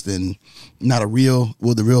relaxed and not a real.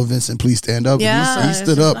 Will the real Vincent please stand up? Yeah, and he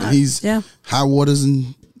stood it's a up lot. and he's Yeah. high waters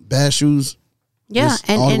and bad shoes. yeah, Just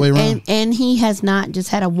all the way around. and he has not just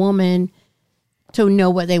had a woman to know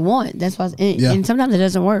what they want. That's why, and sometimes it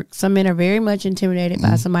doesn't work. Some men are very much intimidated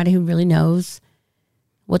by somebody who really knows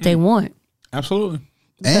what they want. Absolutely.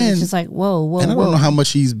 Because And it's just like whoa. and I don't know how much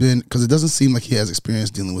he's been because it doesn't seem like he has experience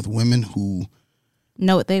dealing with women who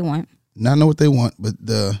know what they want. not know what they want, but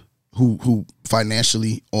who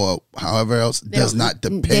financially or however else does not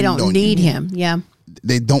depend. They don't on need you. him. Yeah.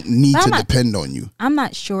 They don't need But to I'm not- depend on you. I'm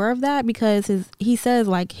not sure of that because he says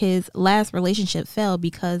like his last relationship fell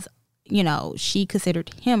because she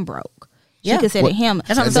considered him broke. She Yeah. considered him.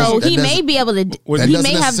 That doesn't- So that he may doesn't- be able to. Well, That he doesn't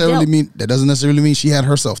may have necessarily dealt. mean she had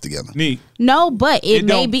herself together. Neat. No, but it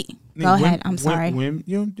may don't- be. Go ahead. I'm sorry.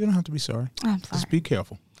 You don't have to be sorry. I'm sorry. Just be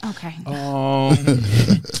careful. Okay.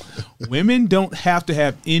 Women don't have to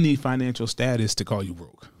have any financial status to call you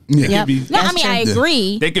broke. Yeah. Yep. be- No, I mean I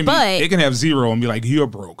agree. They can but they can have zero and be like, you're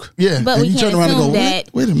broke. Yeah. but and we you can't turn around and assume go, that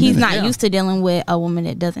wait a he's minute. not used to dealing with a woman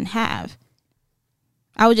that doesn't have.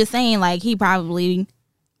 I was just saying, like, he probably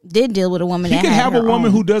did deal with a woman He that can had have her a woman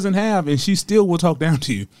own. who doesn't have, and she still will talk down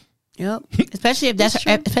to you. Yep. Especially if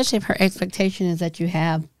especially if her expectation is that you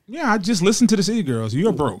have. Yeah, I just listen to the City Girls.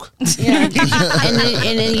 You're broke. Yeah. and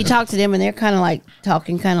then you talk to them and they're kind of like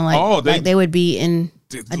talking kind of like, like they would be in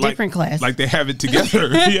a different class. Like they have it together.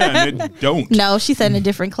 Yeah, and they don't. No, she said in a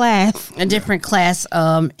different class. A different class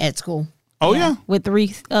at school. Oh, yeah. With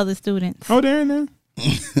 3 other students. Oh, they're in there.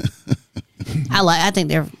 I think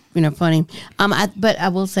they're funny. But I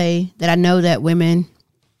will say that I know that women,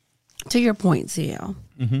 to your point, CL.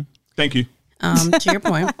 Thank you. To your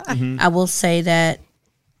point, I will say that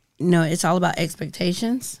it's all about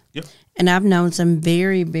expectations. Yep. And I've known some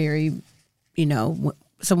very, very,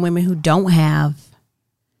 some women who don't have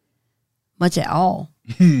much at all.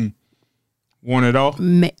 Want it all?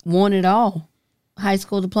 Want it all. High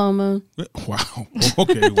school diploma. Wow.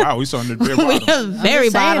 Okay. Wow. We starting at the very bottom. Very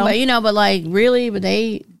bottom. But but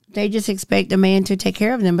they just expect a man to take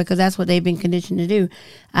care of them because that's what they've been conditioned to do.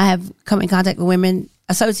 I have come in contact with women,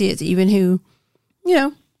 associates even who,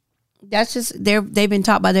 that's just they've been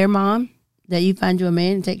taught by their mom that you find you a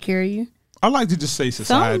man and take care of you. I like to just say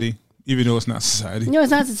society, even though it's not society. No,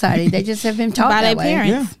 it's not society. They just have been taught By that their way.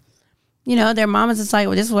 parents. Yeah. Their mama's just like,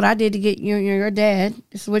 well, this is what I did to get you and your dad.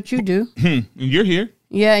 This is what you do. And you're here.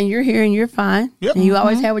 Yeah, and you're here and you're fine. Yep. And you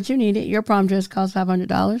always had what you needed. Your prom dress cost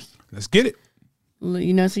 $500. Let's get it.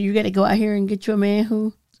 So you got to go out here and get you a man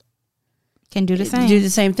who Can do the same. do the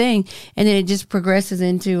same thing, and then it just progresses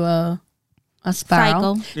into a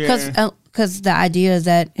spiral. Cycle. Because the idea is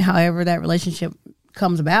that however that relationship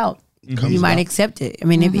comes about, you might accept it. I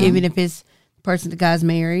mean, even if it's the person the guy's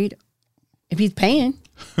married, if he's paying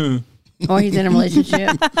or he's in a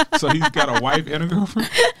relationship. So he's got a wife and a girlfriend?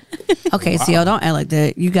 Okay, wow. CL, don't act like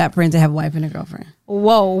that. You got friends that have a wife and a girlfriend.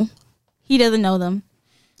 Whoa. He doesn't know them.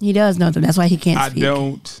 He does know them. That's why he can't speak. I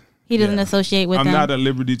don't. He doesn't associate with I'm them. not at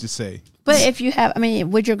liberty to say. But if you have,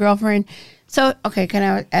 with your girlfriend. So, okay, can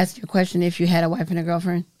I ask you a question? If you had a wife and a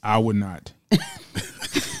girlfriend? I would not.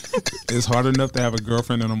 It's hard enough to have a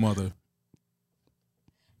girlfriend and a mother.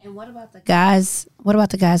 And what about the guys? What about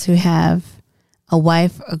the guys who have a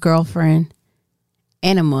wife, a girlfriend,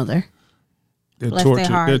 and a mother? They're Bless tortured.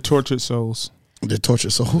 their They're tortured souls. They're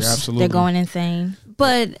tortured souls. They're absolutely. They're going insane.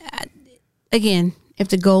 But again, if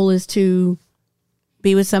the goal is to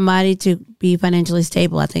be with somebody to be financially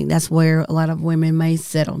stable, I think that's where a lot of women may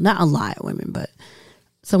settle. Not a lot of women, but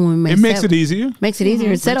some women may. It makes settle. it easier. Makes it easier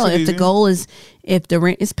to settle if the goal is if the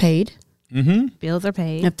rent is paid, Bills are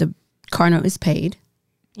paid. if the car note is paid.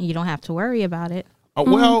 And you don't have to worry about it.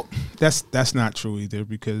 Well, that's not true either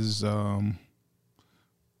because the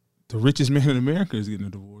richest man in America is getting a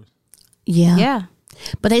divorce. Yeah, Yeah.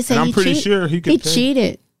 but they say And I'm he pretty cheated. sure he could He pay.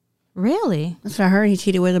 cheated. Really? That's what I heard. He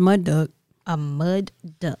cheated with a mud duck. A mud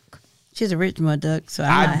duck. She's a rich mud duck, so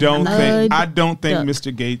I don't think duck.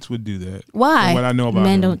 Mr. Gates would do that. Why? From what I know about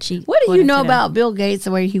Men him. don't cheat. What do you according know to them. about Bill Gates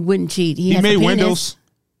where he wouldn't cheat? He has a made penis. windows.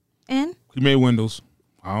 And He made windows.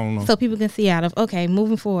 I don't know. so people can see out of. Okay,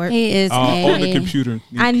 moving forward. He is On the a- computer.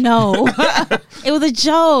 I know. It was a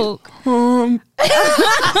joke.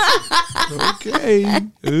 Okay.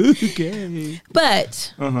 Okay.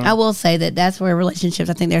 But I will say that that's where relationships,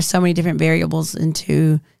 I think there's so many different variables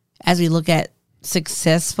into, as we look at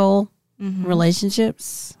successful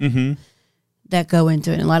relationships that go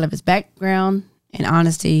into it. And a lot of it's background and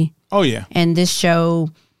honesty. Oh yeah. And this show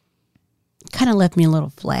kind of left me a little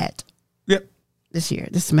flat Yep. this year,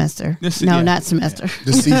 this semester. This- no, yeah. not semester.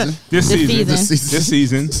 This season. This season. season. This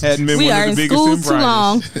season hadn't been We one are of the in biggest school and too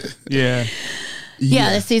long. brightest. Yeah. Yeah,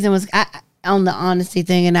 this season was on the honesty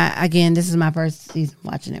thing. And again, this is my first season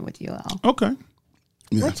watching it with you all. Okay.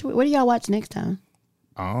 Yeah. What do y'all watch next time?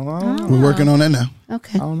 Oh, We're working on that now.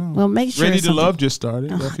 Okay. don't know. Well, make sure. Ready it's to something- Love just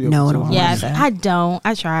started. A few no, I episodes. don't want Yeah, that. I don't.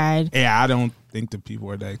 I tried. Yeah, I don't think the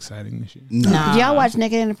people are that exciting this year. No. Nah. Did y'all watch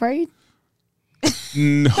Naked and Afraid?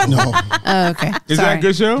 No. No. Oh, okay. Is Sorry. that a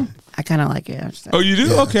good show? I kind of like it. I'm just- Oh, you do?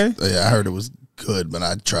 Yeah. Okay. Yeah, I heard it was good, but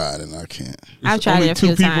I tried and I can't. I've tried Only it a two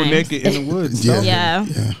few people times. naked in the woods. Yeah. Yeah.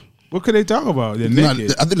 Yeah. What could they talk about? They're No,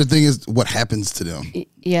 naked. I think the thing is what happens to them.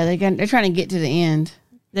 Yeah, they're trying to get to the end.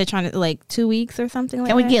 They're trying to like 2 weeks or something like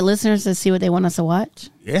Can we that. get listeners to see what they want us to watch?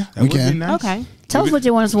 Yeah, that We would can. be nice. Okay. Tell us what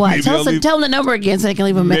you want us to watch. Maybe Tell they'll leave- them the number again so they can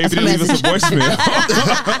leave a Maybe they'll leave us message. a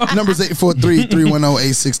voicemail. Number's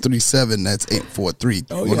 843-310-8637. That's 843-310-8637.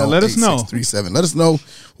 Oh, yeah, let us know. Let us know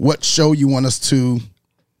what show you want us to.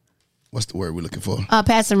 What's the word we're looking for?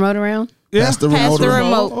 Pass the remote around. Yeah. Pass the Pass remote the around.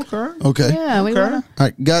 remote. Okay. Okay. Yeah, we Okay. want to. All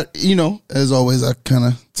right. Got, as always, I kind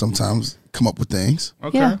of sometimes come up with things.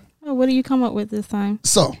 Okay. Yeah. Oh, what do you come up with this time?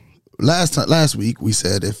 So last week we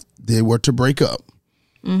said if they were to break up,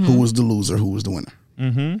 who was the loser, who was the winner.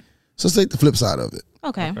 Mm-hmm. So let's take the flip side of it.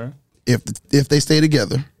 Okay. Okay. If they stay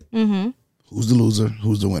together, who's the loser,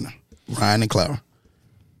 who's the winner? Ryan and Clara.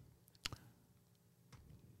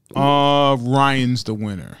 Ryan's the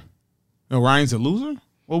winner. No, Ryan's the loser.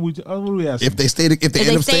 What we asking? If they end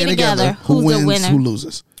they up stay staying together, together, who who's the wins, winner? who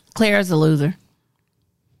loses? Claire's the loser.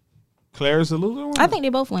 Claire's the loser. I think they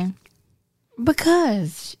both win.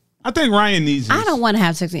 Because I think Ryan needs this. I don't want to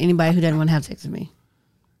have sex with anybody who doesn't want to have sex with me.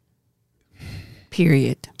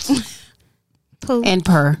 Period. Pooh. And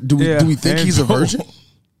per. Do we think and he's a so- virgin?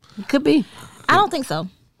 Could be. I don't think so.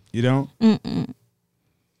 You don't?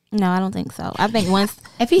 No, I don't think so. I think once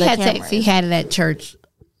If he the had sex, cameras- he had it at church,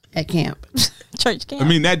 at camp. church camp. I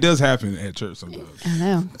mean, that does happen at church sometimes. I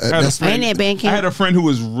know. I had a That's- friend- Ain't it band camp? I had a friend who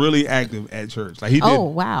was really active at church. Like he did. Oh,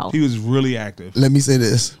 wow. He was really active. Let me say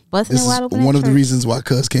this. Busting This it wide is open at one of the church. reasons why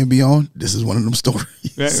Cuz can't be on. This is one of them stories.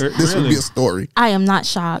 This would really? be a story. I am not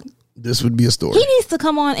shocked. This would be a story. He needs to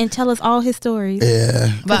come on and tell us all his stories.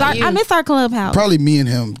 Yeah. 'Cause I miss our clubhouse. Probably me and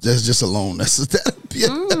him. That's just alone. That'd be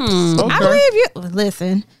an episode. I believe you.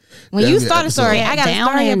 Listen, when That'd you be start a episode. story, I got a Down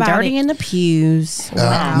story and about dirty it. in the pews.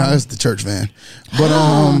 No, it's the church van. But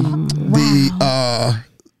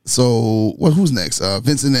so who's next?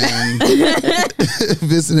 Vincent and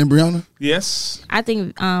Vincent and Brianna. Yes, I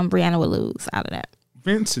think Brianna would lose out of that.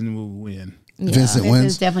 Vincent will win. Yeah. Vincent Vincent's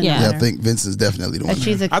wins. definitely Yeah. the Yeah, I winner. think Vincent's definitely the But winner.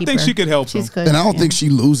 she's a keeper. I think she could help She's him. good. And I don't yeah. think she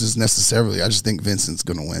loses necessarily. I just think Vincent's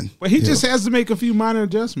gonna win. But he just has to make a few minor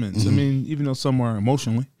adjustments. I mean, even though some are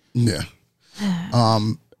emotionally. Yeah.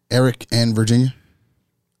 Eric and Virginia.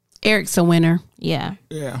 Eric's a winner. Yeah.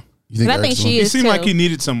 Yeah. You think But I think Eric's she winning? He is seemed too. like he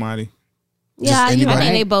needed somebody. Yeah, anybody? you're I think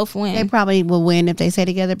right. they both They win. probably will win if they stay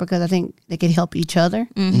together because I think they could help each other.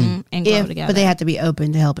 And grow together. But they have to be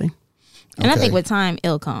open to helping. and I Okay. think with time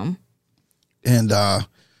it'll come. And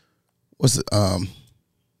what's it?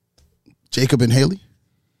 Jacob and Haley.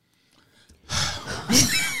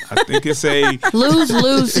 I think it's a.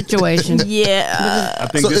 Lose situation. Yeah. I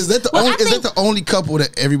think So this, is that the Well, only? I Is think- that the only couple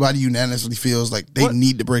that everybody unanimously feels like they What?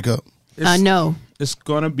 need to break up? No. it's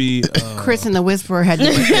gonna be. Chris and the Whisperer had to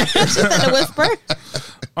break up. The whisper.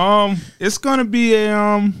 It's gonna be a.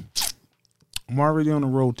 I'm already on the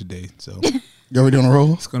road today, so it's You already on the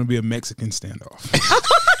roll? gonna be a Mexican standoff.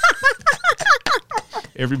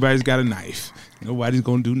 Everybody's got a knife. Nobody's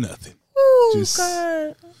gonna do nothing. Just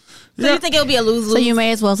So you think it'll be a lose-lose? So you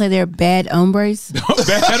may as well say they're bad hombres. bad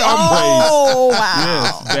hombres. Oh wow!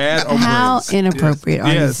 Yes, bad hombres. How inappropriate are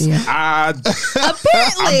you, Yes, Sia? I'm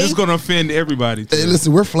Apparently. just gonna offend everybody. Hey, Today.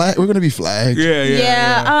 listen, we're gonna be flagged.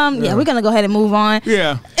 Yeah, we're gonna go ahead and move on.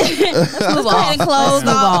 Yeah. Let's go ahead and close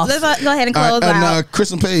off. Let's go ahead and All close right, and out.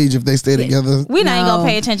 Chris and Paige, if they stay together, We're not even No. gonna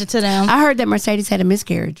pay attention to them. I heard that Mercedes had a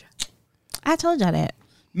miscarriage. I told y'all that.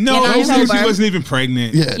 No, In she said she October. wasn't even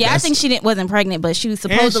pregnant. yeah, Yeah, I that's- think she wasn't pregnant, but she was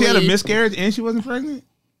And supposedly. she had a miscarriage and she wasn't pregnant?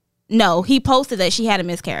 No, he posted that she had a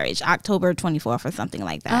miscarriage October 24th or something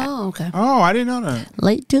like that. Oh, okay. Oh, I didn't know that.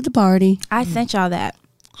 Late to the party. I sent y'all that.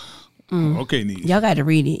 Okay, Neat. Y'all got to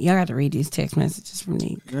read it. Y'all got to read these text messages from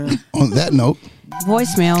the On that note,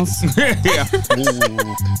 voicemails. Yeah.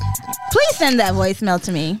 Please send that voicemail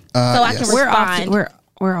to me so I yes. can We're off. respond.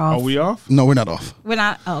 We're off. Are we off? no, we're not off. We're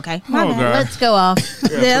not. Oh, okay. My Oh, bad. God. Let's go off. Yeah,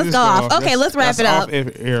 let's please go off. Okay, That's- let's wrap that's it up.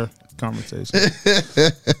 Off-air conversation.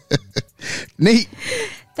 Neat.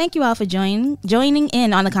 Thank you all for joining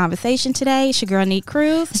in on the conversation today. It's your girl, Neat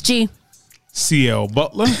Cruz. It's G. CL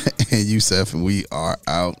Butler. And Youssef, and we are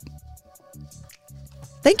out.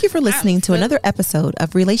 Thank you for listening to another episode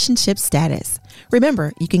of Relationship Status.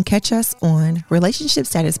 Remember, you can catch us on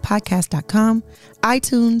relationshipstatuspodcast.com,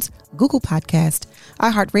 iTunes, Google Podcast,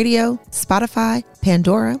 iHeartRadio, Spotify,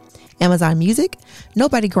 Pandora, Amazon Music,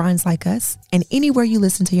 Nobody Grinds Like Us, and anywhere you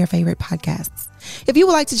listen to your favorite podcasts. If you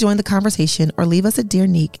would like to join the conversation or leave us a Dear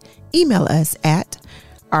Neek, email us at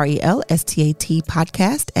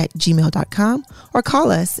relstatpodcast@gmail.com or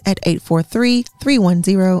call us at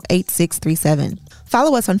 843-310-8637.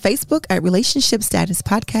 Follow us on Facebook at Relationship Status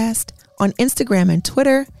Podcast, on Instagram and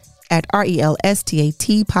Twitter at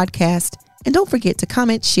RELSTAT Podcast. And don't forget to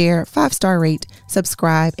comment, share, 5-star rate,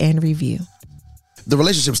 subscribe, and review. The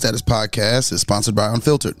Relationship Status Podcast is sponsored by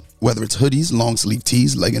Unfiltered. Whether it's hoodies, long sleeve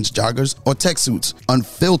tees, leggings, joggers, or tech suits,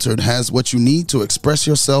 Unfiltered has what you need to express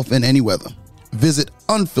yourself in any weather. Visit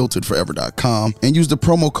unfilteredforever.com and use the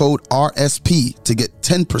promo code RSP to get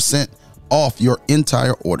 10% off your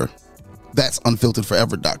entire order. That's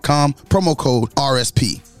unfilteredforever.com, promo code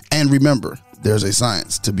RSP. And remember, there's a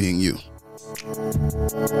science to being you.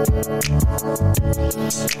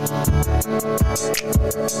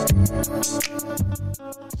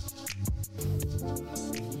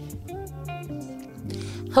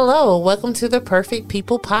 Hello, welcome to the Perfect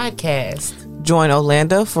People Podcast. Join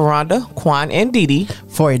Orlando, Ferranda, Quan, and Didi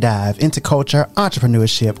for a dive into culture,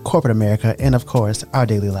 entrepreneurship, corporate America, and of course, our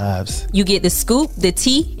daily lives. You get the scoop, the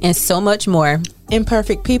tea, and so much more.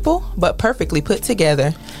 Imperfect people, but perfectly put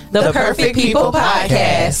together. The Perfect People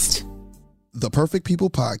Podcast. The Perfect People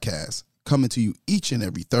Podcast, coming to you each and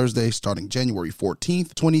every Thursday starting January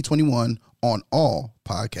 14th, 2021 on all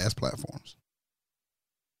podcast platforms.